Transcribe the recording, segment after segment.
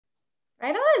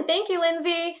Right on. Thank you,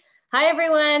 Lindsay. Hi,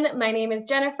 everyone. My name is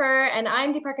Jennifer, and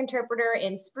I'm the park interpreter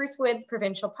in Spruce Woods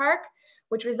Provincial Park,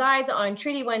 which resides on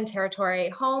Treaty 1 territory,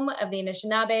 home of the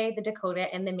Anishinaabe, the Dakota,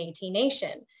 and the Métis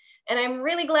Nation. And I'm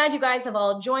really glad you guys have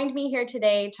all joined me here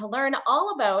today to learn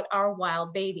all about our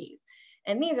wild babies.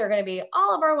 And these are going to be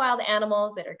all of our wild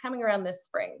animals that are coming around this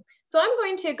spring. So I'm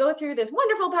going to go through this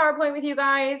wonderful PowerPoint with you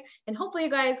guys, and hopefully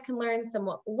you guys can learn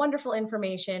some wonderful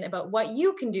information about what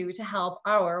you can do to help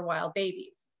our wild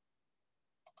babies.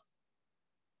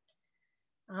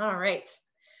 All right.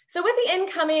 So with the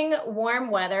incoming warm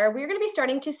weather, we're going to be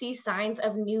starting to see signs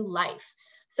of new life.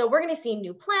 So we're going to see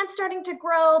new plants starting to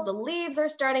grow, the leaves are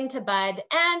starting to bud,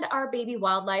 and our baby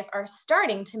wildlife are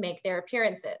starting to make their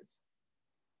appearances.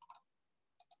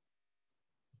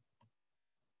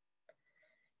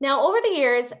 Now, over the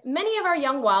years, many of our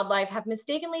young wildlife have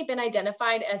mistakenly been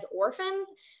identified as orphans,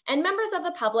 and members of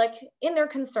the public, in their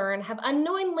concern, have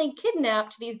unknowingly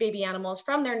kidnapped these baby animals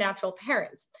from their natural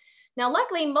parents. Now,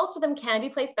 luckily, most of them can be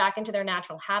placed back into their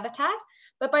natural habitat,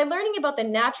 but by learning about the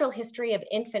natural history of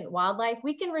infant wildlife,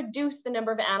 we can reduce the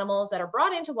number of animals that are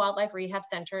brought into wildlife rehab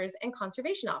centers and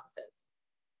conservation offices.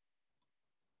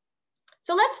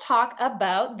 So let's talk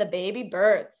about the baby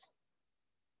birds.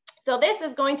 So this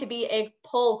is going to be a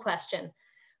poll question.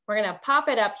 We're going to pop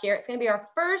it up here. It's going to be our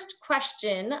first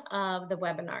question of the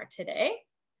webinar today.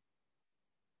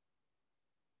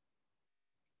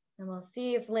 And we'll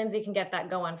see if Lindsay can get that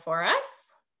going for us.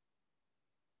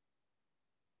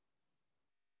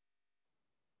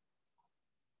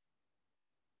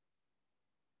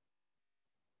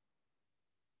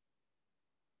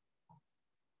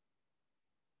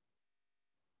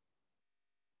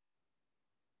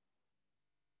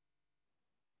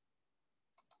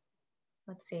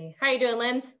 Let's see. How are you doing,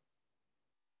 Linz?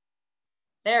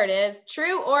 There it is.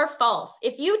 True or false?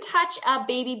 If you touch a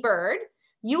baby bird,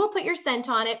 you will put your scent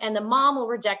on it and the mom will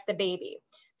reject the baby.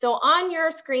 So on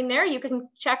your screen there, you can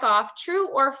check off true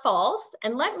or false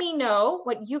and let me know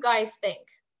what you guys think.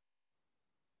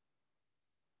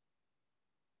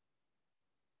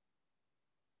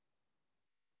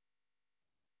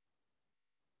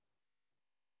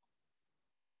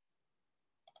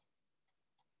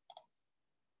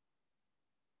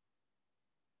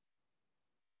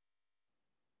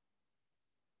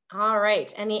 All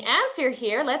right, and the answer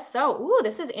here,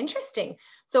 this is interesting.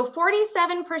 So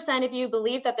 47% of you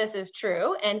believe that this is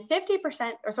true and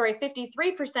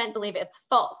 53% believe it's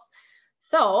false.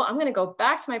 So I'm gonna go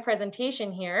back to my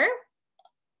presentation here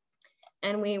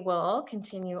and we will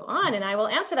continue on and I will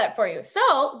answer that for you.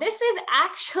 So this is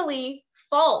actually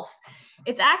false.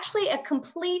 It's actually a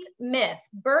complete myth.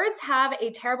 Birds have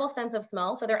a terrible sense of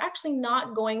smell, so they're actually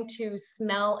not going to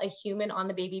smell a human on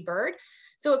the baby bird.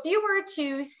 So if you were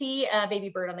to see a baby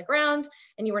bird on the ground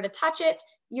and you were to touch it,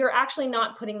 you're actually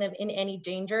not putting them in any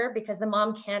danger because the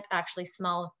mom can't actually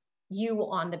smell you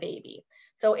on the baby.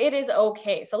 So it is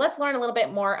okay. So let's learn a little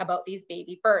bit more about these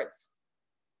baby birds.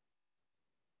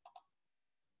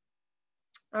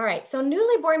 All right, so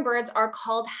newly born birds are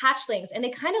called hatchlings and they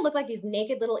kind of look like these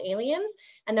naked little aliens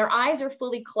and their eyes are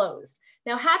fully closed.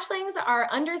 Now hatchlings are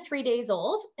under 3 days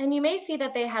old and you may see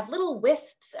that they have little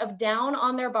wisps of down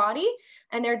on their body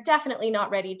and they're definitely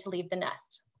not ready to leave the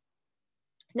nest.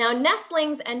 Now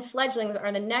nestlings and fledglings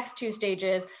are the next 2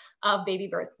 stages of baby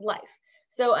bird's life.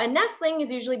 So a nestling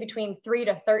is usually between 3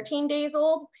 to 13 days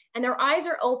old and their eyes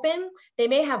are open. They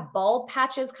may have bald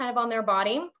patches kind of on their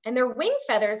body and their wing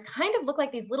feathers kind of look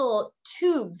like these little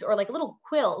tubes or like little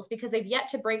quills because they've yet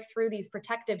to break through these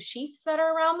protective sheaths that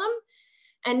are around them.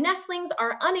 And nestlings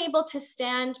are unable to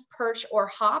stand, perch, or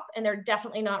hop, and they're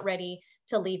definitely not ready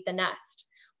to leave the nest.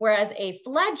 Whereas a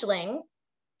fledgling,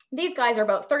 these guys are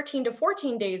about 13 to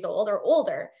 14 days old or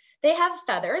older. They have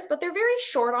feathers, but they're very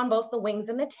short on both the wings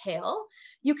and the tail.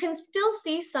 You can still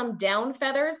see some down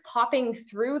feathers popping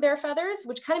through their feathers,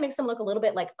 which kind of makes them look a little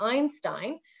bit like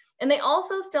Einstein. And they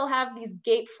also still have these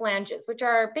gape flanges, which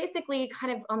are basically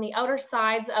kind of on the outer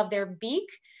sides of their beak.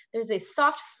 There's a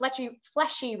soft,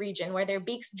 fleshy region where their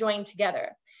beaks join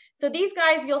together. So these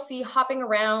guys you'll see hopping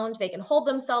around, they can hold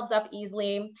themselves up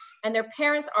easily, and their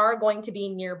parents are going to be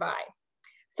nearby.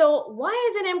 So why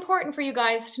is it important for you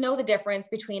guys to know the difference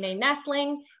between a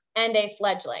nestling and a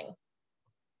fledgling?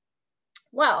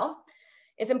 Well,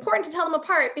 it's important to tell them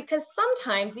apart because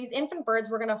sometimes these infant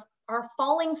birds are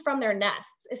falling from their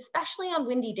nests, especially on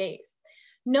windy days.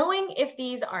 Knowing if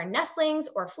these are nestlings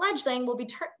or fledgling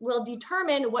will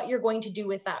determine what you're going to do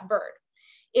with that bird.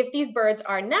 If these birds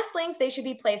are nestlings, they should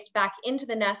be placed back into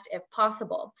the nest if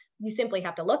possible. You simply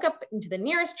have to look up into the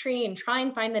nearest tree and try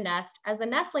and find the nest, as the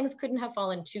nestlings couldn't have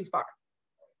fallen too far.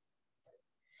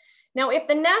 Now, if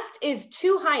the nest is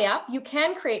too high up, you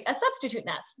can create a substitute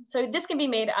nest. So this can be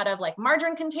made out of like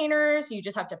margarine containers. You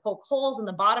just have to poke holes in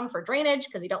the bottom for drainage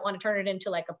because you don't want to turn it into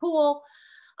like a pool.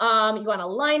 You want to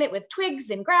line it with twigs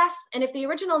and grass. And if the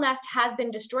original nest has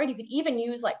been destroyed, you could even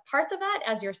use like parts of that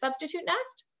as your substitute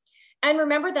nest. And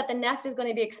remember that the nest is going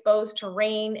to be exposed to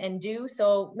rain and dew.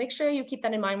 So make sure you keep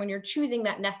that in mind when you're choosing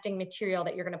that nesting material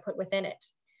that you're going to put within it.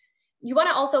 You want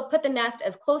to also put the nest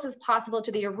as close as possible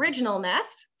to the original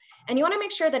nest. And you want to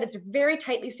make sure that it's very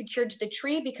tightly secured to the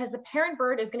tree because the parent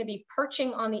bird is going to be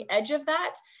perching on the edge of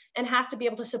that and has to be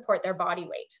able to support their body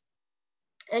weight.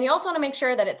 And you also want to make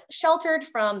sure that it's sheltered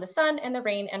from the sun and the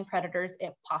rain and predators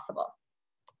if possible.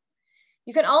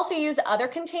 You can also use other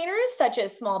containers such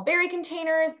as small berry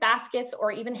containers, baskets,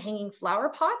 or even hanging flower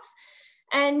pots.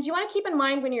 And you want to keep in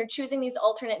mind when you're choosing these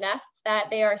alternate nests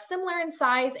that they are similar in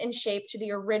size and shape to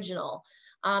the original.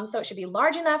 So it should be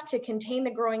large enough to contain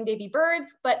the growing baby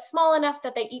birds, but small enough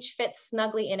that they each fit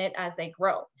snugly in it as they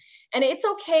grow. And it's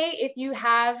okay if you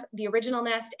have the original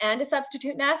nest and a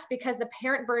substitute nest because the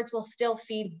parent birds will still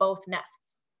feed both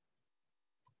nests.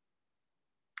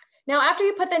 Now, after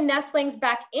you put the nestlings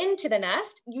back into the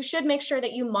nest, you should make sure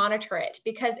that you monitor it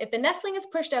because if the nestling is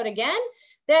pushed out again,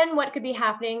 then what could be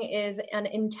happening is an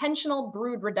intentional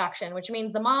brood reduction, which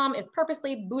means the mom is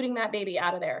purposely booting that baby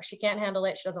out of there. She can't handle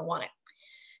it, she doesn't want it.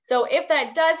 So if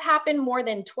that does happen more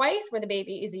than twice, where the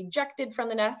baby is ejected from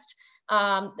the nest,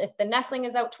 if the nestling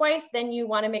is out twice, then you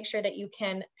want to make sure that you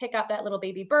can pick up that little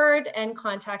baby bird and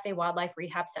contact a wildlife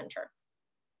rehab center.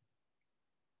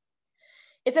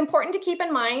 It's important to keep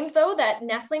in mind, though, that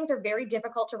nestlings are very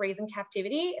difficult to raise in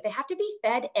captivity. They have to be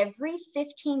fed every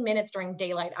 15 minutes during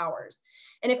daylight hours.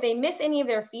 And if they miss any of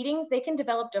their feedings, they can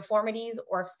develop deformities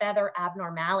or feather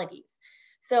abnormalities.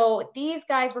 So these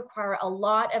guys require a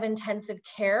lot of intensive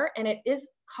care, and it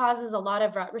causes a lot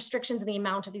of restrictions in the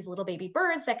amount of these little baby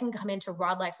birds that can come into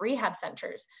wildlife rehab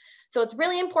centers. So it's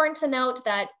really important to note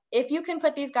that if you can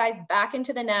put these guys back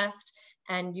into the nest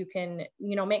and you can,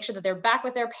 make sure that they're back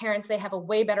with their parents, they have a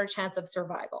way better chance of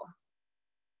survival.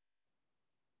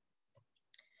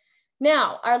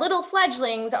 Now, our little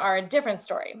fledglings are a different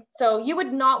story. So you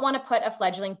would not want to put a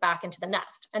fledgling back into the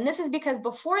nest. And this is because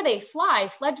before they fly,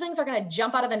 fledglings are going to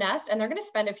jump out of the nest and they're going to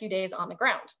spend a few days on the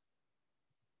ground.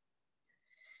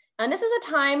 And this is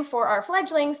a time for our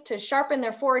fledglings to sharpen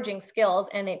their foraging skills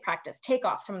and they practice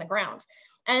takeoffs from the ground.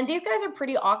 And these guys are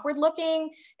pretty awkward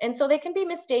looking. And so they can be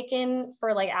mistaken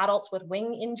for like adults with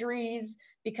wing injuries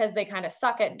because they kind of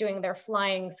suck at doing their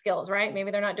flying skills, right? Maybe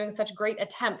they're not doing such great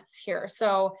attempts here.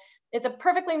 So it's a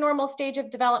perfectly normal stage of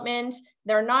development.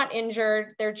 They're not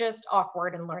injured. They're just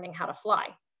awkward and learning how to fly.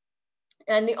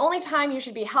 And the only time you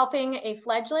should be helping a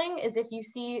fledgling is if you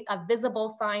see a visible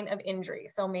sign of injury.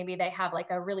 So maybe they have like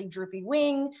a really droopy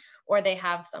wing, or they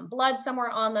have some blood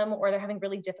somewhere on them, or they're having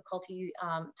really difficulty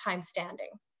time standing.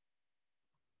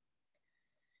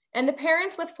 And the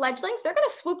parents with fledglings, they're going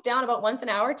to swoop down about once an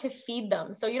hour to feed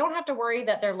them. So you don't have to worry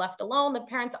that they're left alone. The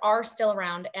parents are still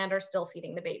around and are still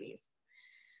feeding the babies.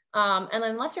 And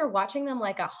unless you're watching them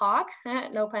like a hawk,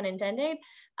 no pun intended,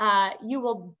 you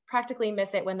will practically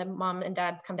miss it when the mom and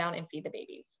dads come down and feed the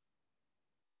babies.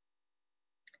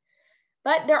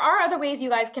 But there are other ways you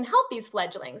guys can help these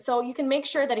fledglings. So you can make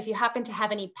sure that if you happen to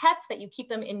have any pets, that you keep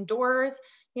them indoors.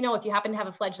 If you happen to have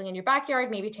a fledgling in your backyard,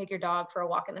 maybe take your dog for a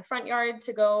walk in the front yard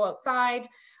to go outside,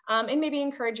 and maybe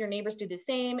encourage your neighbors to do the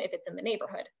same if it's in the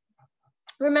neighborhood.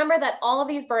 Remember that all of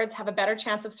these birds have a better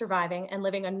chance of surviving and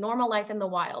living a normal life in the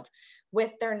wild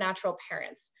with their natural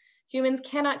parents. Humans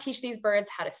cannot teach these birds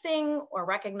how to sing or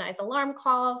recognize alarm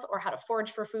calls or how to forage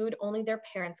for food. Only their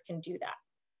parents can do that.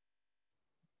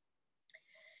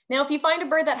 Now, if you find a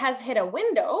bird that has hit a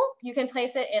window, you can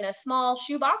place it in a small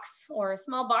shoebox or a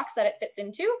small box that it fits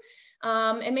into,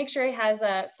 and make sure it has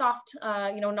a soft,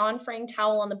 non-fraying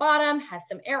towel on the bottom, has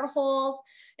some air holes,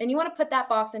 and you want to put that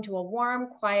box into a warm,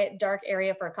 quiet, dark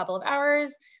area for a couple of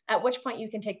hours, at which point you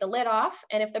can take the lid off.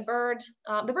 And if the bird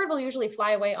will usually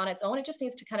fly away on its own, it just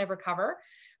needs to kind of recover.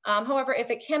 However, if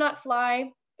it cannot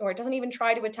fly or it doesn't even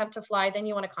try to attempt to fly, then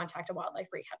you want to contact a wildlife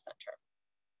rehab center.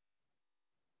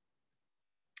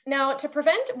 Now, to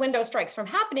prevent window strikes from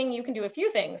happening, you can do a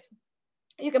few things.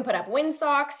 You can put up wind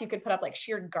socks, you could put up like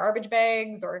sheared garbage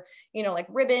bags or, like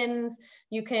ribbons.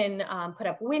 You can put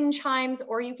up wind chimes,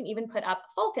 or you can even put up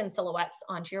falcon silhouettes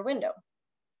onto your window.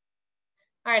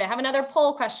 All right, I have another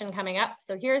poll question coming up.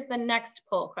 So here's the next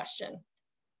poll question.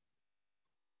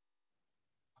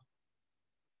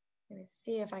 Let me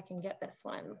see if I can get this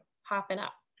one popping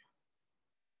up.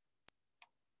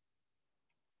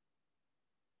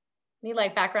 Need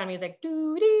like background music.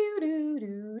 Do, do, do,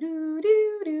 do, do,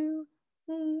 do,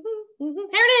 do. Here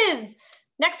it is.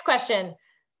 Next question.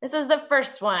 This is the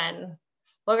first one.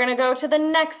 We're gonna go to the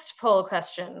next poll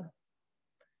question.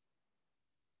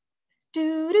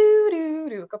 Do, do, do,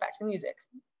 do. Go back to the music.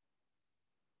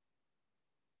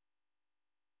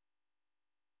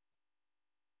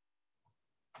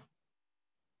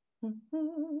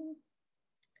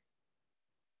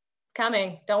 It's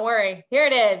coming, don't worry. Here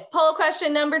it is, poll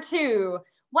question number 2.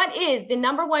 What is the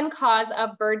 #1 cause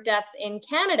of bird deaths in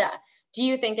Canada? Do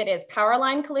you think it is power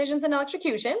line collisions and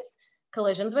electrocutions,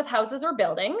 collisions with houses or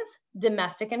buildings,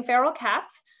 domestic and feral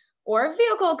cats, or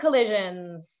vehicle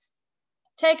collisions?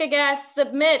 Take a guess,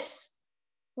 submit.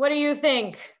 What do you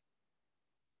think?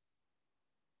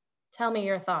 Tell me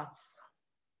your thoughts.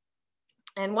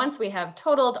 And once we have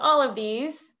totaled all of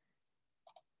these,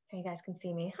 you guys can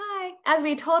see me, hi. As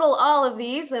we total all of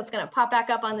these, that's gonna pop back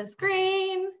up on the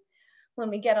screen when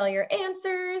we get all your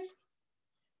answers.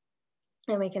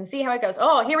 And we can see how it goes.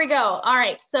 Oh, here we go. All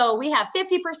right, so we have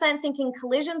 50% thinking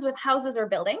collisions with houses or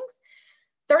buildings,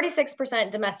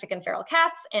 36% domestic and feral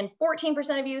cats, and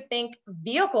 14% of you think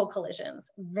vehicle collisions.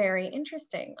 Very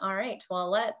interesting. All right,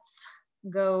 well, let's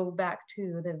go back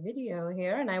to the video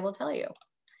here and I will tell you.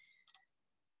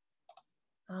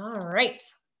 All right,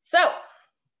 so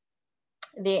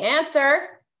the answer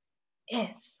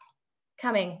is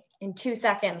coming in 2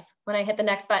 seconds when I hit the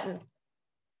next button.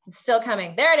 It's still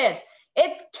coming. There it is.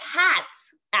 It's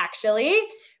cats, actually.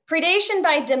 Predation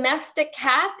by domestic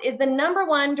cats is the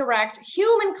 #1 direct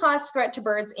human-caused threat to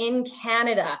birds in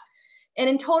Canada. And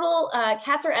in total,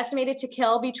 cats are estimated to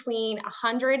kill between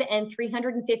 100 and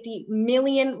 350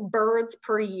 million birds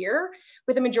per year,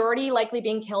 with a majority likely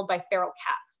being killed by feral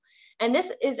cats. And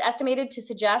this is estimated to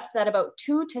suggest that about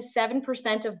 2 to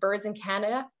 7% of birds in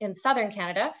Canada, in southern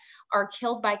Canada, are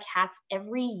killed by cats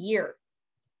every year.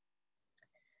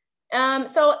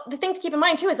 So the thing to keep in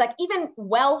mind too is like even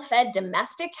well-fed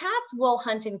domestic cats will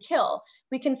hunt and kill.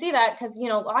 We can see that because, you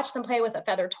know, watch them play with a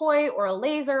feather toy or a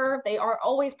laser. They are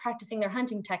always practicing their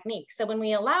hunting techniques. So when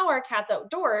we allow our cats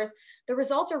outdoors, the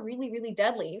results are really, really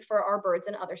deadly for our birds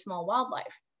and other small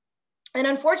wildlife. And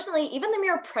unfortunately, even the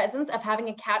mere presence of having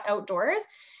a cat outdoors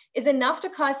is enough to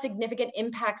cause significant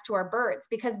impacts to our birds,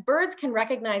 because birds can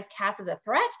recognize cats as a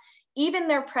threat. Even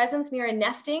their presence near a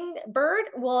nesting bird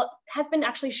has been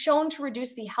actually shown to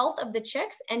reduce the health of the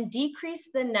chicks and decrease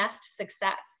the nest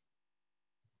success.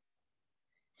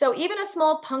 So even a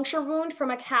small puncture wound from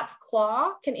a cat's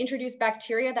claw can introduce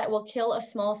bacteria that will kill a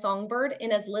small songbird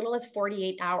in as little as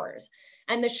 48 hours.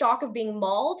 And the shock of being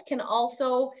mauled can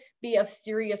also be of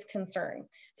serious concern.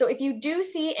 So if you do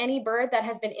see any bird that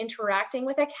has been interacting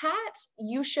with a cat,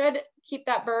 you should keep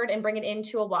that bird and bring it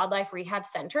into a wildlife rehab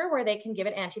center where they can give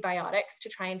it antibiotics to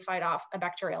try and fight off a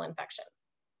bacterial infection.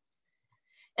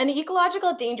 And the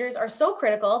ecological dangers are so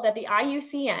critical that the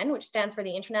IUCN, which stands for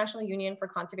the International Union for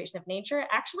Conservation of Nature,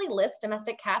 actually lists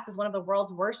domestic cats as one of the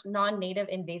world's worst non-native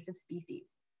invasive species.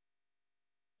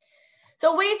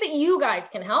 So ways that you guys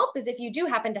can help is if you do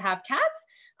happen to have cats,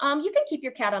 you can keep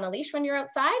your cat on a leash when you're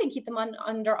outside and keep them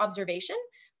under observation.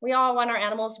 We all want our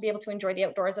animals to be able to enjoy the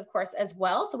outdoors, of course, as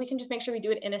well. So we can just make sure we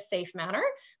do it in a safe manner.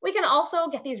 We can also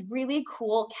get these really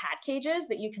cool cat cages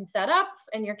that you can set up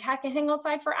and your cat can hang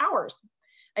outside for hours.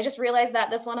 I just realized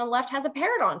that this one on the left has a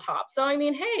parrot on top. So I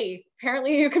mean, hey,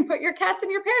 apparently you can put your cats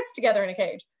and your parrots together in a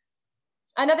cage.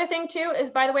 Another thing too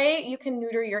is, by the way, you can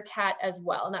neuter your cat as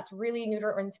well. And that's really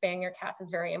neuter and spaying your cats is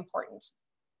very important.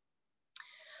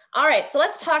 All right, so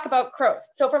let's talk about crows.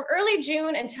 So from early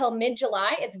June until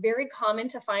mid-July, it's very common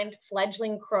to find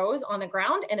fledgling crows on the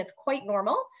ground, and it's quite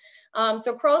normal.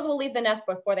 So crows will leave the nest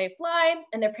before they fly,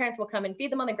 and their parents will come and feed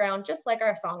them on the ground, just like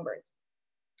our songbirds.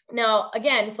 Now,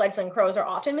 again, fledgling crows are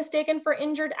often mistaken for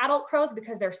injured adult crows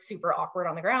because they're super awkward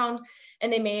on the ground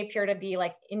and they may appear to be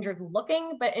like injured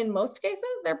looking, but in most cases,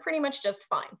 they're pretty much just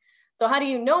fine. So how do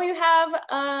you know you have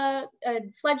a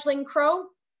fledgling crow?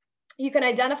 You can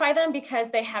identify them because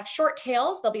they have short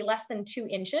tails. They'll be less than 2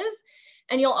 inches.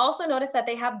 And you'll also notice that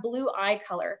they have blue eye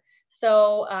color.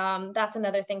 So that's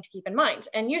another thing to keep in mind.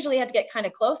 And usually you have to get kind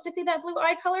of close to see that blue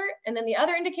eye color. And then the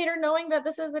other indicator knowing that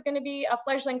this is going to be a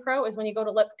fledgling crow is when you go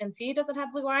to look and see does it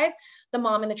have blue eyes, the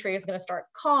mom in the tree is going to start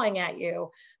cawing at you.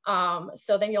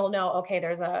 So then you'll know, okay,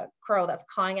 there's a crow that's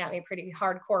cawing at me pretty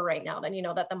hardcore right now. Then you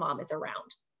know that the mom is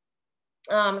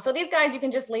around. So these guys you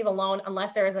can just leave alone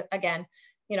unless there is, again,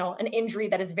 you know, an injury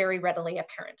that is very readily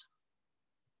apparent.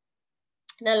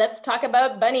 Now let's talk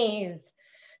about bunnies.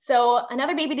 So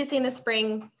another baby to see in the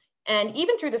spring and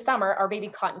even through the summer are baby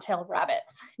cottontail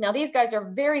rabbits. Now these guys are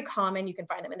very common. You can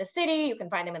find them in the city, you can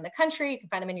find them in the country, you can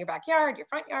find them in your backyard, your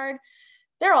front yard.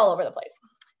 They're all over the place.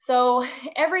 So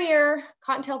every year,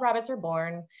 cottontail rabbits are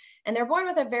born, and they're born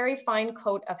with a very fine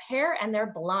coat of hair, and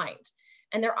they're blind.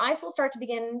 And their eyes will start to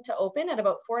begin to open at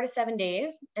about 4 to 7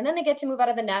 days, and then they get to move out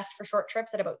of the nest for short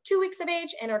trips at about 2 weeks of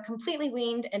age and are completely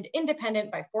weaned and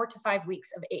independent by 4 to 5 weeks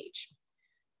of age.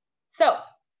 So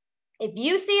if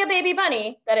you see a baby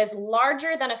bunny that is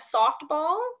larger than a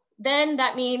softball, then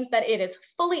that means that it is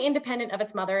fully independent of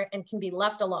its mother and can be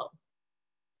left alone.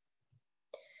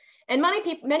 And many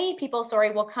people,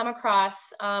 will come across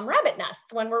rabbit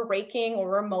nests when we're raking or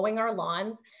we're mowing our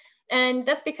lawns. And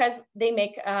that's because they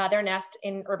make their nest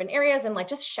in urban areas and like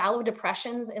just shallow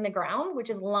depressions in the ground, which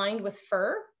is lined with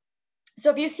fur.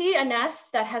 So if you see a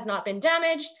nest that has not been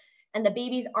damaged and the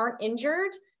babies aren't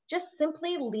injured, just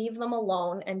simply leave them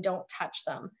alone and don't touch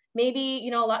them. Maybe,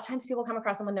 a lot of times people come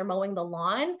across them when they're mowing the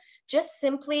lawn. Just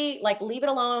simply like leave it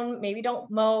alone. Maybe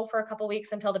don't mow for a couple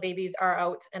weeks until the babies are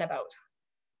out and about.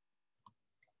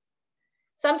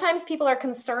 Sometimes people are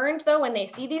concerned though when they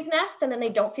see these nests and then they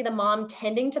don't see the mom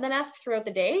tending to the nest throughout the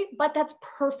day, but that's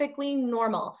perfectly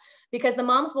normal because the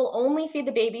moms will only feed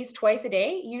the babies twice a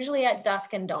day, usually at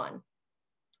dusk and dawn.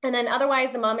 And then otherwise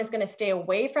the mom is going to stay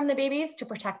away from the babies to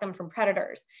protect them from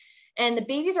predators. And the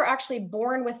babies are actually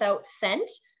born without scent,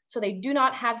 so they do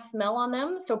not have smell on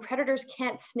them, so predators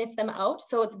can't sniff them out.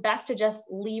 So it's best to just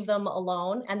leave them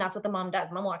alone, and that's what the mom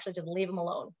does. Mom will actually just leave them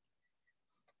alone.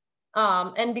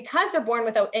 And because they're born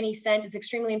without any scent, it's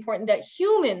extremely important that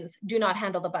humans do not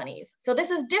handle the bunnies. So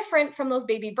this is different from those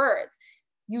baby birds.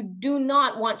 You do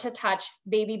not want to touch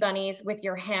baby bunnies with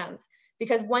your hands,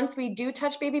 because once we do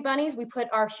touch baby bunnies, we put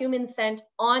our human scent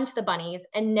onto the bunnies,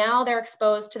 and now they're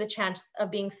exposed to the chance of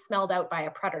being smelled out by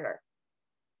a predator.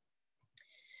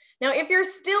 Now, if you're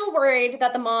still worried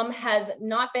that the mom has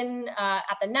not been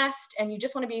at the nest and you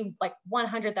just want to be like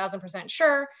 100,000%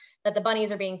 sure that the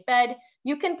bunnies are being fed,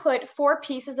 you can put 4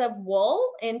 pieces of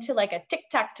wool into like a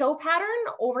tic-tac-toe pattern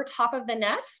over top of the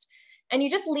nest, and you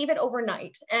just leave it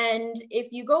overnight. And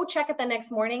if you go check it the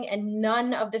next morning and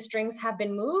none of the strings have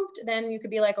been moved, then you could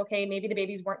be like, okay, maybe the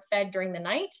babies weren't fed during the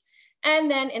night.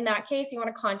 And then in that case, you want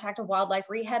to contact a wildlife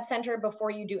rehab center before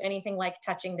you do anything like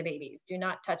touching the babies. Do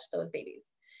not touch those babies.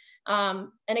 And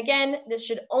again, this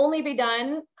should only be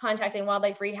done contacting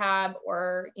wildlife rehab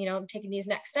or, taking these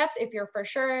next steps if you're for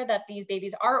sure that these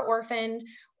babies are orphaned,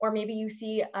 or maybe you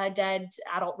see a dead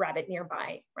adult rabbit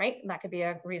nearby, right? And that could be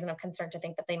a reason of concern to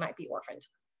think that they might be orphaned.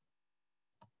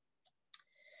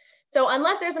 So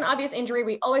unless there's an obvious injury,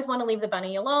 we always want to leave the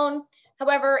bunny alone.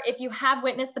 However, if you have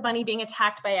witnessed the bunny being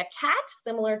attacked by a cat,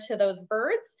 similar to those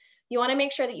birds, you want to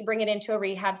make sure that you bring it into a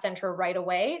rehab center right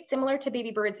away. Similar to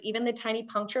baby birds, even the tiny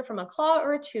puncture from a claw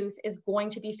or a tooth is going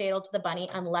to be fatal to the bunny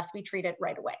unless we treat it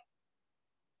right away.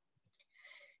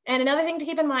 And another thing to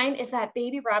keep in mind is that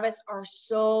baby rabbits are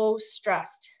so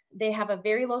stressed. They have a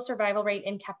very low survival rate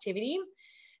in captivity.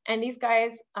 And these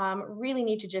guys really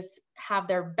need to just have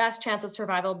their best chance of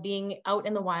survival being out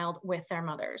in the wild with their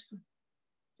mothers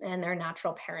and their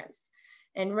natural parents.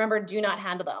 And remember, do not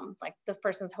handle them. Like this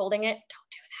person's holding it,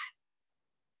 don't do that.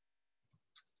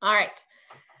 All right,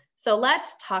 so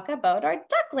let's talk about our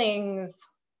ducklings.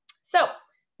 So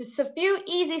there's a few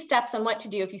easy steps on what to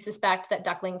do if you suspect that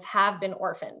ducklings have been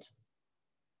orphaned.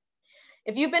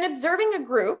 If you've been observing a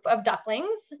group of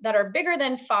ducklings that are bigger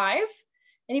than 5,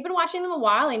 and you've been watching them a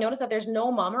while and you notice that there's no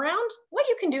mom around, what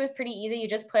you can do is pretty easy. You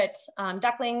just put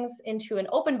ducklings into an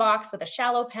open box with a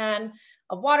shallow pan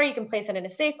of water. You can place it in a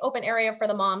safe open area for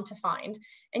the mom to find.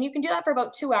 And you can do that for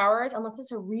about 2 hours. Unless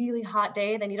it's a really hot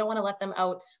day, then you don't want to let them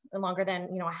out longer than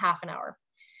a half an hour.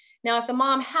 Now, if the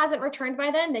mom hasn't returned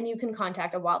by then you can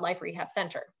contact a wildlife rehab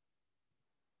center.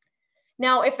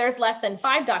 Now, if there's less than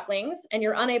 5 ducklings and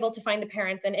you're unable to find the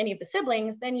parents and any of the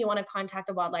siblings, then you want to contact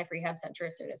a wildlife rehab center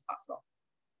as soon as possible.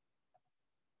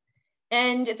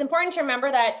 And it's important to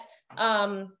remember that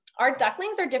our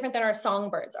ducklings are different than our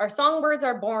songbirds. Our songbirds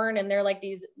are born and they're like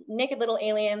these naked little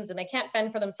aliens and they can't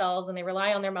fend for themselves and they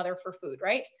rely on their mother for food,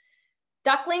 right?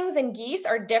 Ducklings and geese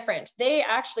are different. They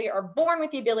actually are born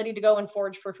with the ability to go and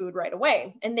forage for food right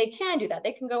away. And they can do that.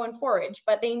 They can go and forage,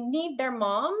 but they need their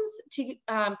moms to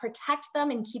protect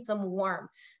them and keep them warm.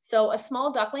 So a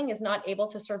small duckling is not able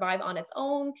to survive on its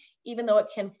own, even though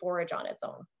it can forage on its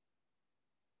own.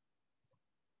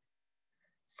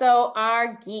 So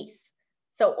our geese.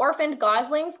 So orphaned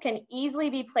goslings can easily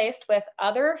be placed with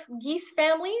other geese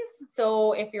families.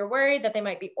 So if you're worried that they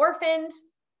might be orphaned,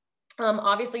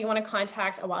 obviously you want to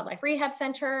contact a wildlife rehab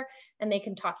center and they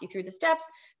can talk you through the steps,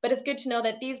 but it's good to know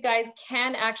that these guys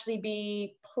can actually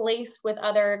be placed with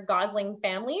other gosling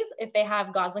families if they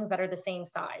have goslings that are the same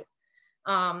size.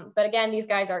 But again, these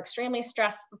guys are extremely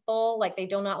stressful, like they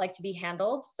do not like to be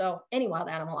handled. So any wild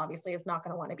animal obviously is not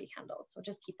going to want to be handled. So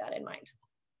just keep that in mind.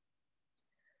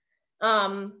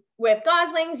 With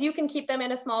goslings, you can keep them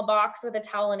in a small box with a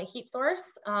towel and a heat source.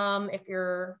 If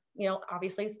you're,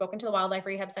 obviously spoken to the Wildlife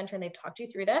Rehab Center and they've talked you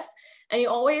through this. And you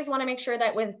always want to make sure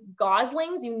that with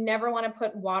goslings, you never want to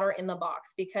put water in the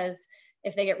box, because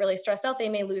if they get really stressed out, they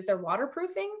may lose their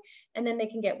waterproofing, and then they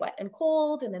can get wet and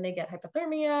cold, and then they get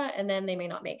hypothermia, and then they may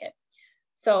not make it.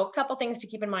 So a couple things to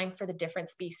keep in mind for the different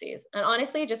species. And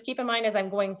honestly, just keep in mind as I'm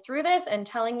going through this and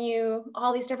telling you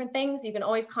all these different things, you can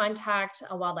always contact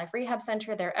a wildlife rehab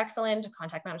center. They're excellent.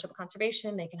 Contact Manitoba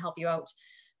Conservation. They can help you out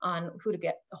on who to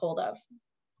get a hold of.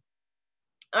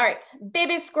 All right,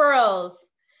 baby squirrels.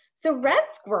 So red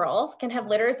squirrels can have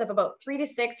litters of about 3 to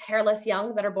 6 hairless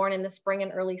young that are born in the spring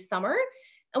and early summer.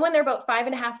 And when they're about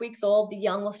 5.5 weeks old, the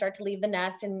young will start to leave the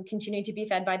nest and continue to be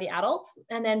fed by the adults.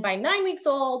 And then by 9 weeks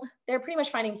old, they're pretty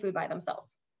much finding food by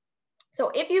themselves.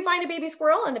 So if you find a baby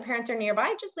squirrel and the parents are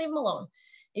nearby, just leave them alone.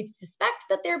 If you suspect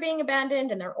that they're being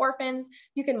abandoned and they're orphans,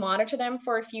 you can monitor them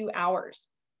for a few hours.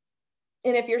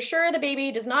 And if you're sure the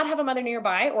baby does not have a mother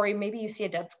nearby, or maybe you see a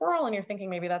dead squirrel and you're thinking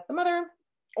maybe that's the mother,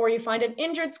 or you find an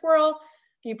injured squirrel,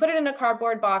 you put it in a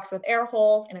cardboard box with air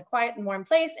holes in a quiet and warm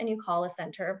place, and you call a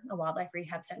center, a wildlife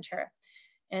rehab center.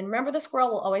 And remember, the squirrel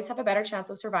will always have a better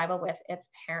chance of survival with its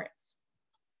parents.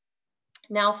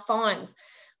 Now, fawns.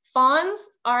 Fawns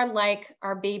are like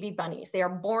our baby bunnies. They are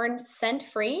born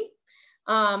scent-free.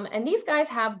 And these guys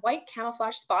have white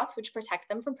camouflage spots, which protect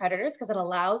them from predators because it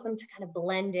allows them to kind of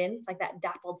blend in. It's like that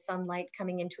dappled sunlight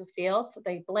coming into a field, so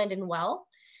they blend in well.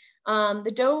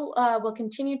 The doe will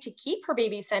continue to keep her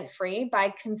baby scent-free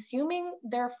by consuming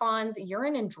their fawn's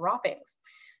urine and droppings.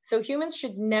 So humans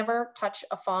should never touch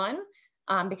a fawn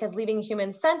because leaving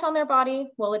human scent on their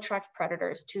body will attract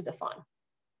predators to the fawn.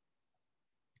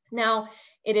 Now,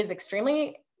 it is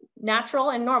extremely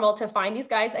natural and normal to find these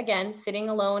guys, again, sitting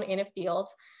alone in a field,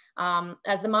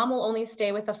 as the mom will only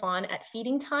stay with the fawn at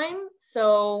feeding time.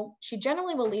 So she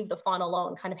generally will leave the fawn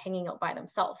alone, kind of hanging out by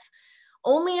themselves.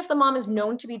 Only if the mom is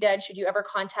known to be dead should you ever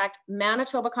contact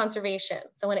Manitoba Conservation.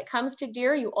 So when it comes to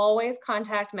deer, you always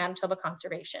contact Manitoba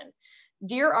Conservation.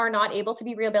 Deer are not able to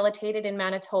be rehabilitated in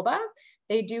Manitoba.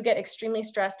 They do get extremely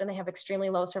stressed and they have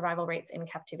extremely low survival rates in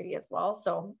captivity as well.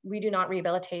 So we do not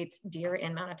rehabilitate deer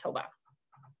in Manitoba.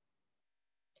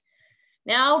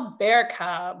 Now, bear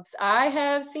cubs. I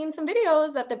have seen some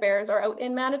videos that the bears are out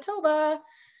in Manitoba.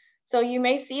 So you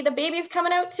may see the babies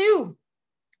coming out too.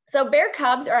 So bear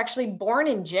cubs are actually born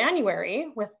in January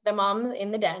with the mom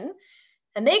in the den,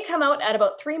 and they come out at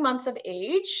about 3 months of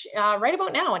age, right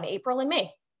about now in April and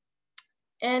May.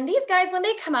 And these guys, when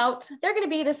they come out, they're gonna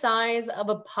be the size of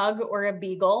a pug or a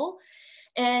beagle,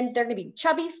 and they're gonna be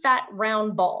chubby, fat,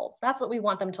 round balls. That's what we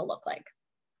want them to look like.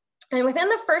 And within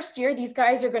the first year, these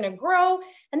guys are gonna grow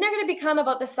and they're gonna become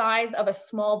about the size of a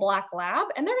small black lab,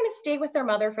 and they're gonna stay with their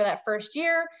mother for that first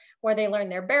year where they learn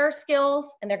their bear skills,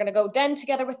 and they're gonna go den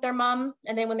together with their mom.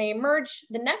 And then when they emerge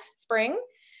the next spring,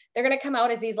 they're gonna come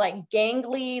out as these like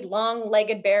gangly,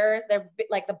 long-legged bears. They're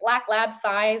like the black lab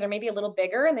size or maybe a little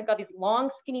bigger, and they've got these long,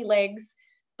 skinny legs.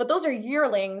 But those are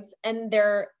yearlings, and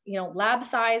they're lab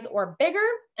size or bigger,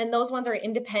 and those ones are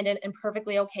independent and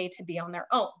perfectly okay to be on their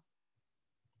own.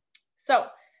 So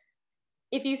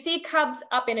if you see cubs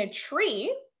up in a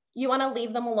tree, you want to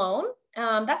leave them alone.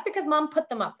 That's because mom put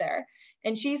them up there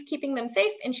and she's keeping them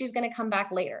safe, and she's going to come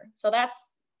back later. So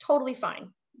that's totally fine.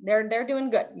 They're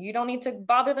doing good. You don't need to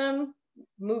bother them.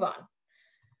 Move on.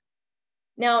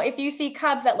 Now, if you see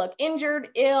cubs that look injured,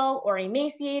 ill, or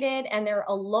emaciated, and they're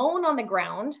alone on the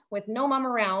ground with no mom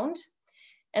around,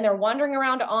 and they're wandering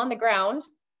around on the ground,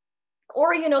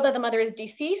 or you know that the mother is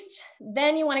deceased,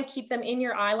 then you want to keep them in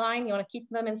your eye line, you want to keep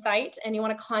them in sight, and you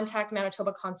want to contact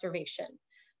Manitoba Conservation.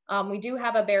 We do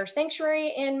have a bear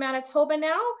sanctuary in Manitoba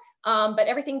now, but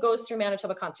everything goes through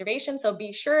Manitoba Conservation, so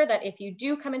be sure that if you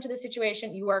do come into the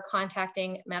situation, you are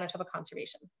contacting Manitoba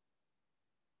Conservation.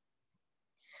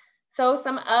 So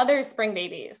some other spring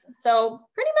babies. So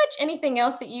pretty much anything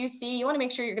else that you see, you want to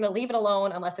make sure you're going to leave it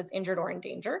alone unless it's injured or in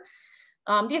danger.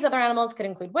 These other animals could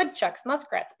include woodchucks,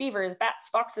 muskrats, beavers, bats,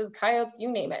 foxes, coyotes, you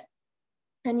name it.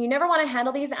 And you never want to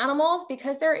handle these animals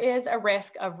because there is a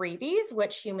risk of rabies,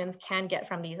 which humans can get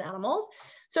from these animals.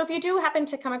 So if you do happen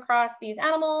to come across these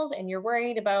animals and you're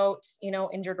worried about,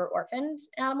 injured or orphaned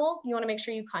animals, you want to make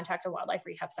sure you contact a wildlife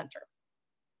rehab center.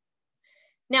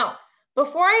 Now,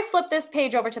 before I flip this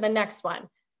page over to the next one,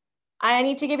 I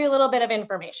need to give you a little bit of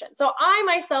information. So I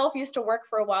myself used to work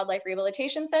for a wildlife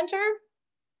rehabilitation center,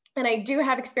 and I do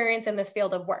have experience in this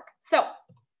field of work. So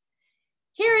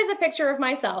here is a picture of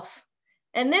myself.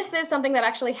 And this is something that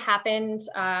actually happened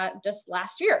just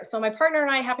last year. So my partner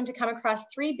and I happened to come across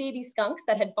 3 baby skunks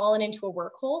that had fallen into a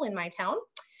work hole in my town.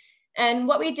 And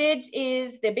what we did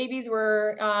is the babies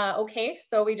were okay.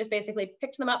 So we just basically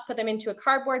picked them up, put them into a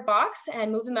cardboard box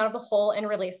and moved them out of the hole and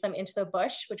released them into the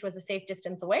bush, which was a safe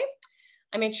distance away.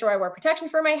 I made sure I wore protection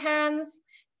for my hands.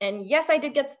 And yes, I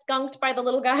did get skunked by the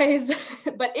little guys.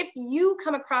 But if you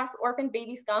come across orphan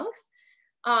baby skunks,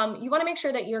 you want to make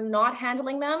sure that you're not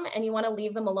handling them and you want to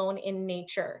leave them alone in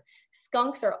nature.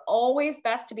 Skunks are always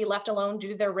best to be left alone due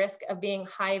to their risk of being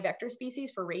high vector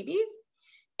species for rabies.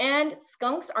 And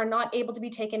skunks are not able to be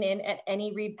taken in at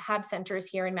any rehab centers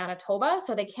here in Manitoba,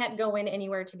 so they can't go in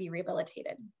anywhere to be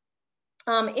rehabilitated.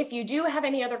 If you do have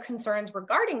any other concerns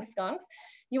regarding skunks,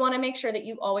 you want to make sure that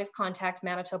you always contact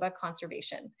Manitoba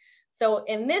Conservation. So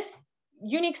in this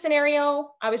unique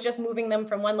scenario, I was just moving them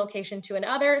from one location to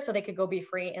another so they could go be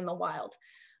free in the wild.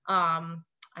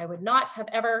 I would not have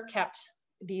ever kept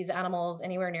these animals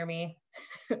anywhere near me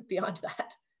beyond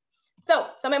that. So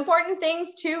some important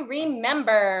things to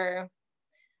remember.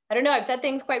 I don't know, I've said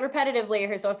things quite repetitively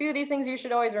here, so a few of these things you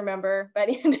should always remember by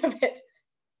the end of it.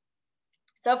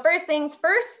 So first things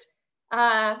first,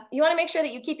 you want to make sure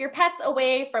that you keep your pets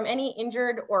away from any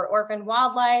injured or orphaned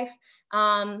wildlife.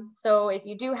 So if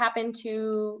you do happen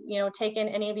to, take in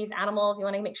any of these animals, you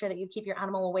want to make sure that you keep your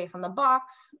animal away from the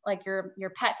box, like your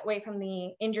pet away from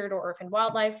the injured or orphaned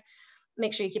wildlife.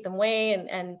 Make sure you keep them away,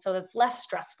 and so it's less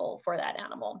stressful for that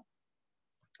animal.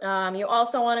 You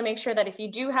also want to make sure that if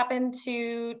you do happen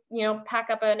to, pack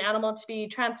up an animal to be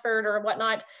transferred or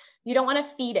whatnot, you don't want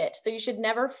to feed it. So you should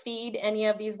never feed any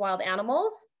of these wild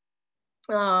animals.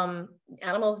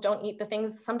 Animals don't eat the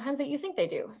things sometimes that you think they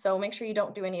do. So make sure you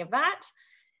don't do any of that.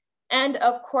 And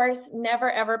of course, never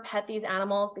ever pet these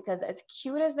animals, because as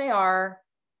cute as they are,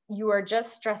 you are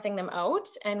just stressing them out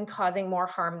and causing more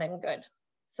harm than good.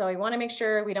 So you want to make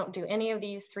sure we don't do any of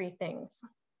these 3 things.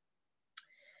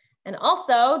 And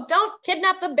also, don't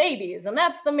kidnap the babies. And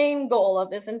that's the main goal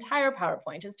of this entire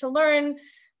PowerPoint, is to learn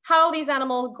how these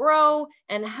animals grow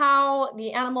and how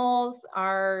the animals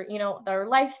are, their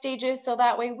life stages. So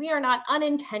that way we are not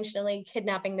unintentionally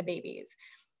kidnapping the babies,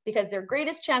 because their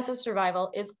greatest chance of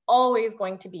survival is always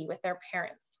going to be with their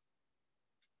parents.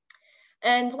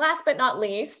 And last but not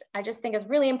least, I just think it's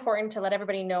really important to let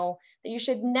everybody know that you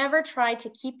should never try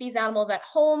to keep these animals at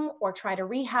home or try to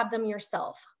rehab them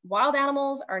yourself. Wild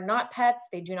animals are not pets.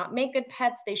 They do not make good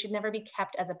pets. They should never be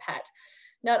kept as a pet.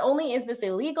 Not only is this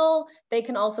illegal, they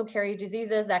can also carry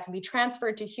diseases that can be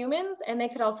transferred to humans, and they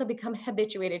could also become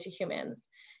habituated to humans.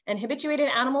 And habituated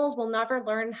animals will never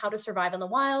learn how to survive in the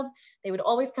wild. They would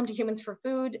always come to humans for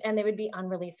food, and they would be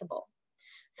unreleasable.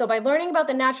 So by learning about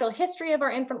the natural history of our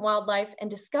infant wildlife and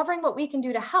discovering what we can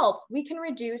do to help, we can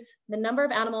reduce the number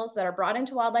of animals that are brought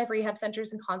into wildlife rehab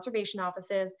centers and conservation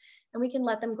offices, and we can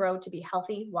let them grow to be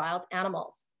healthy wild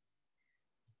animals.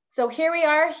 So here we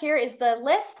are. Here is the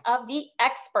list of the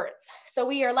experts. So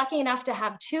we are lucky enough to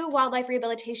have 2 wildlife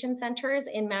rehabilitation centers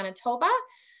in Manitoba.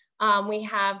 We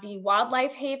have the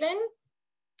Wildlife Haven,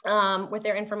 with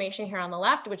their information here on the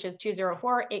left, which is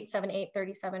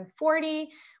 204-878-3740.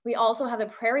 We also have the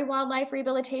Prairie Wildlife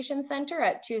Rehabilitation Center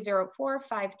at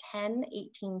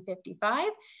 204-510-1855.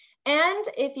 And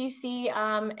if you see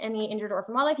any injured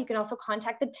orphan wildlife, you can also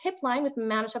contact the tip line with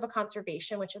Manitoba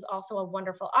Conservation, which is also a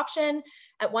wonderful option,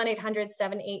 at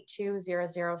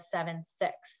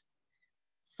 1-800-782-0076.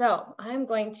 So I'm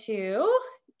going to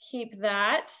keep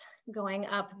that going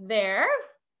up there.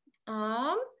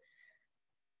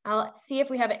 I'll see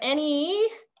if we have any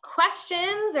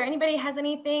questions or anybody has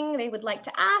anything they would like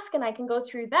to ask, and I can go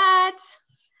through that.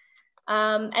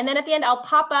 And then at the end, I'll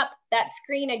pop up that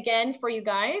screen again for you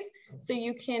guys, so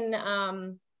you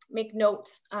can make note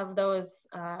of those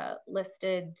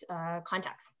listed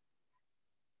contacts.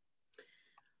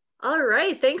 All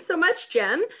right, thanks so much,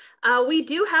 Jen. We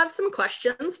do have some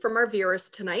questions from our viewers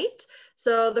tonight.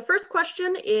 So the first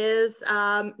question is,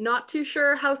 not too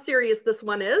sure how serious this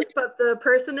one is, but the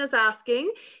person is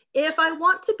asking, if I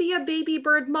want to be a baby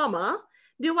bird mama,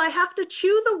 do I have to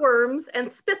chew the worms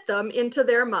and spit them into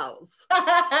their mouths?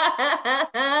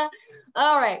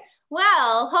 All right.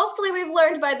 Well, hopefully we've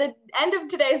learned by the end of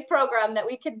today's program that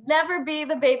we could never be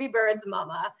the baby bird's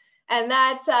mama. And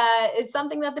that is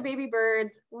something that the baby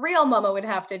bird's real mama would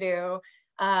have to do.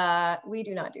 We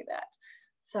do not do that.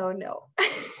 So no.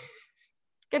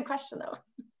 Good question though.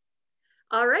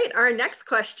 All right, our next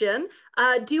question.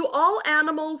 Do all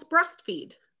animals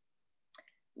breastfeed?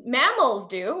 Mammals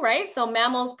do, right? So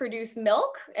mammals produce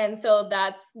milk, and so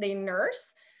they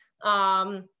nurse.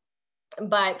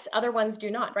 But other ones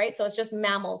do not, right? So it's just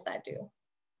mammals that do.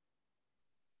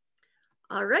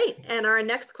 All right, and our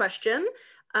next question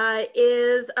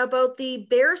is about the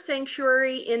bear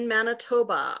sanctuary in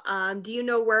Manitoba. Do you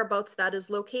know whereabouts that is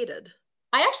located?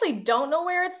 I actually don't know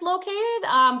where it's located,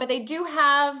 but they do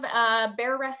have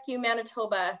Bear Rescue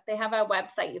Manitoba. They have a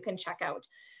website you can check out.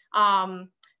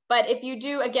 But if you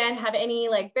do, again, have any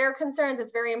like bear concerns,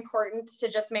 it's very important to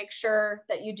just make sure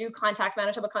that you do contact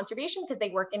Manitoba Conservation because they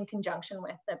work in conjunction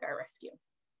with the Bear Rescue.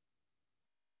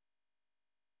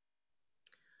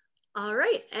 All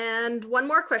right, and one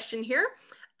more question here.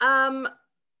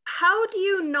 How do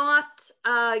you not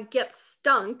get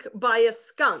stunk by a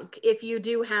skunk if you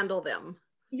do handle them?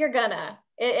 You're gonna,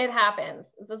 it happens.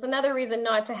 So it's another reason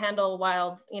not to handle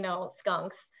wild,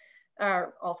 skunks.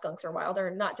 Or all skunks are wild,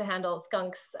 or not to handle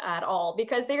skunks at all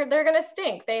because they're gonna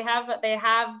stink. They have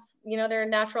their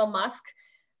natural musk.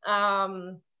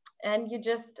 And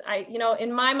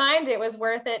in my mind, it was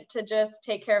worth it to just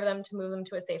take care of them, to move them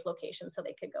to a safe location so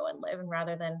they could go and live, and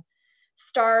rather than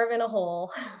starve in a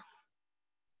hole.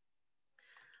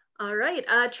 All right,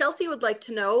 Chelsea would like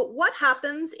to know, what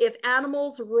happens if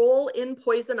animals roll in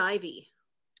poison ivy?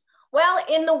 Well,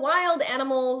 in the wild,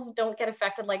 animals don't get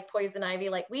affected like poison ivy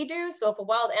like we do. So if a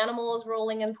wild animal is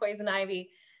rolling in poison ivy,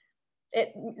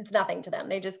 it's nothing to them.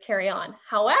 They just carry on.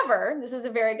 However, this is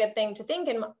a very good thing to think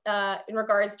in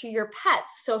regards to your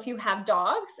pets. So if you have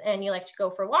dogs and you like to go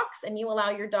for walks and you allow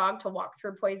your dog to walk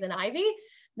through poison ivy,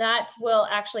 that will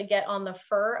actually get on the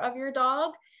fur of your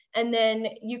dog. And then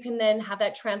you can then have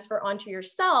that transfer onto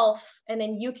yourself, and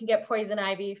then you can get poison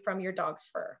ivy from your dog's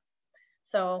fur.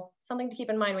 So something to keep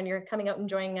in mind when you're coming out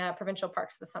enjoying provincial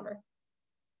parks this summer.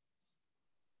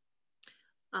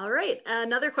 All right,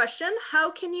 another question. How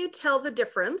can you tell the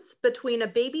difference between a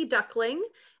baby duckling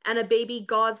and a baby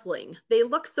gosling? They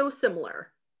look so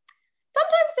similar.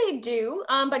 Sometimes they do,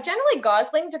 but generally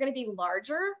goslings are going to be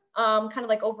larger, kind of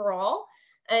like overall,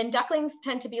 and ducklings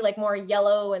tend to be like more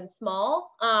yellow and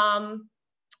small.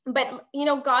 But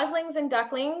goslings and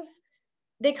ducklings,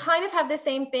 they kind of have the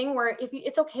same thing where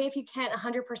it's okay if you can't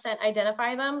 100%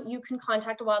 identify them, you can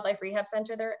contact a wildlife rehab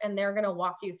center there, and they're going to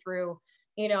walk you through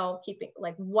keeping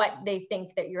like what they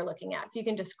think that you're looking at. So you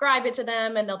can describe it to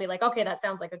them and they'll be like, okay, that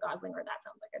sounds like a gosling, or that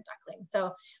sounds like a duckling.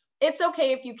 So it's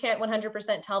okay if you can't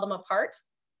 100% tell them apart.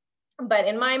 But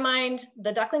in my mind,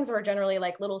 the ducklings are generally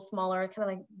like little smaller,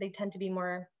 kind of like they tend to be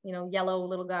more, yellow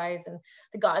little guys. And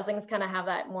the goslings kind of have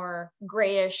that more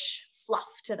grayish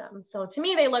fluff to them. So to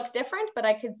me, they look different, but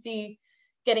I could see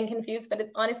getting confused.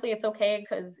 But honestly, it's okay,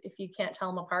 because if you can't tell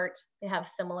them apart, they have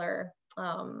similar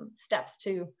steps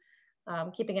to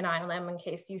keeping an eye on them in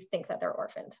case you think that they're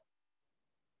orphaned.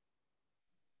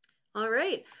 All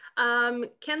right.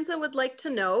 Kenza would like to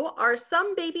know, are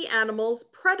some baby animals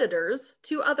predators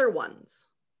to other ones?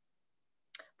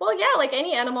 Well, yeah, like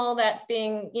any animal that's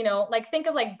being, like think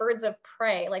of like birds of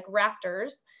prey, like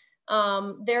raptors.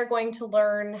 They're going to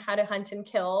learn how to hunt and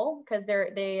kill because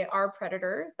they are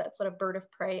predators. That's what a bird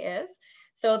of prey is.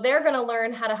 So they're going to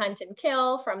learn how to hunt and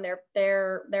kill from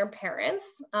their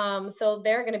parents. So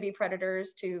they're going to be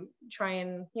predators to try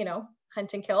and,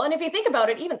 hunt and kill. And if you think about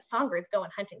it, even songbirds go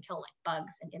and hunt and kill like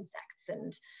bugs and insects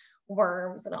and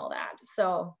worms and all that.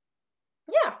 So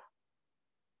yeah.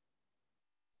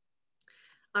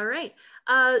 All right.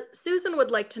 Susan would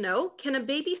like to know, can a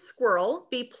baby squirrel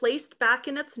be placed back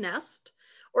in its nest,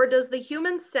 or does the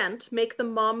human scent make the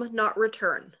mom not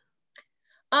return?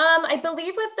 I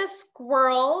believe with the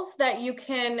squirrels that you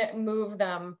can move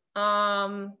them.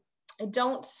 I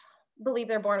don't believe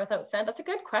they're born without scent. That's a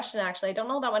good question, actually. I don't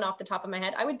know that one off the top of my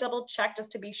head. I would double check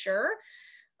just to be sure.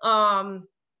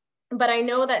 But I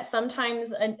know that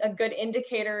sometimes a good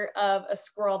indicator of a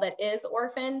squirrel that is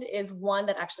orphaned is one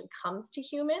that actually comes to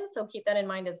humans. So keep that in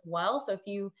mind as well. So if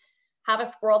you have a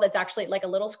squirrel that's actually like a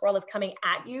little squirrel that's coming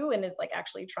at you and is like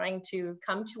actually trying to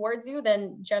come towards you,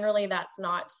 then generally that's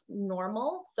not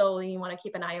normal. So you want to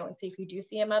keep an eye out and see if you do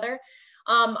see a mother.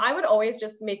 I would always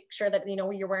just make sure that,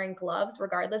 you're wearing gloves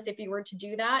regardless if you were to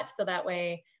do that. So that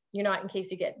way, you're not in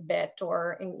case you get bit,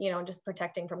 or, just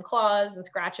protecting from claws and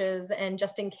scratches. And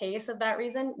just in case of that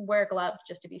reason, wear gloves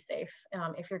just to be safe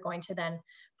if you're going to then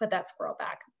put that squirrel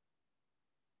back.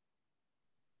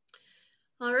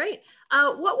 All right.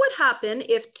 What would happen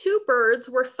if two birds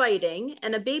were fighting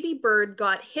and a baby bird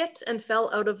got hit and fell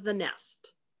out of the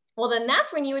nest? Well, then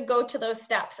that's when you would go to those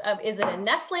steps of, is it a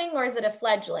nestling or is it a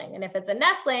fledgling? And if it's a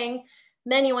nestling,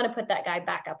 then you want to put that guy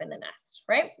back up in the nest,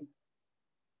 right?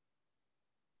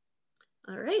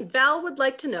 All right. Val would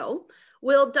like to know,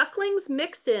 will ducklings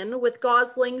mix in with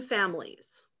gosling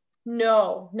families?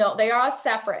 No, they are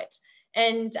separate.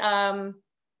 And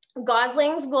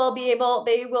Goslings will be able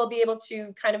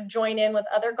to kind of join in with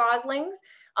other goslings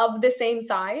of the same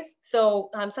size. So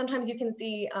sometimes you can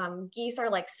see geese are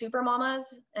like super mamas,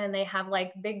 and they have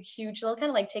like big, huge, they'll kind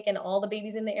of like take in all the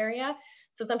babies in the area.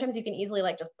 So sometimes you can easily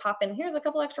like just pop in, here's a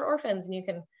couple extra orphans, and you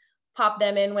can pop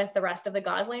them in with the rest of the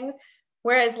goslings.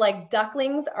 Whereas like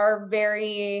ducklings are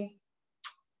very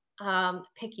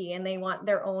picky, and they want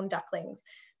their own ducklings.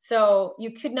 So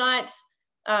you couldn't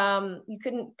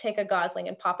take a gosling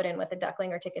and pop it in with a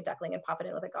duckling, or take a duckling and pop it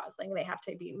in with a gosling. They have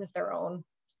to be with their own.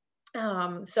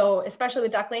 So especially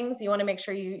with ducklings, you want to make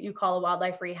sure you call a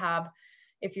wildlife rehab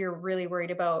if you're really worried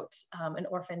about an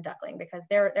orphan duckling, because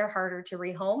they're harder to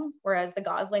rehome, whereas the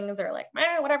goslings are like,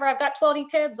 whatever, I've got 20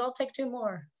 kids, I'll take 2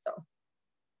 more. So.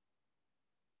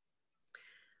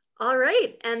 All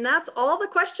right, and that's all the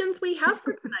questions we have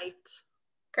for tonight.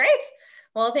 Great.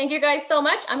 Well, thank you guys so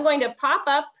much. I'm going to pop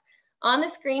up on the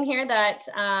screen here that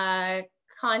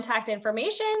contact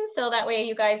information, so that way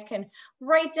you guys can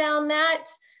write down that.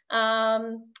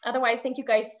 Otherwise, thank you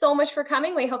guys so much for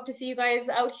coming. We hope to see you guys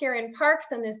out here in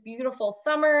parks in this beautiful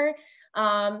summer.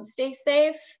 Stay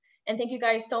safe, and thank you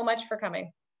guys so much for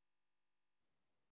coming.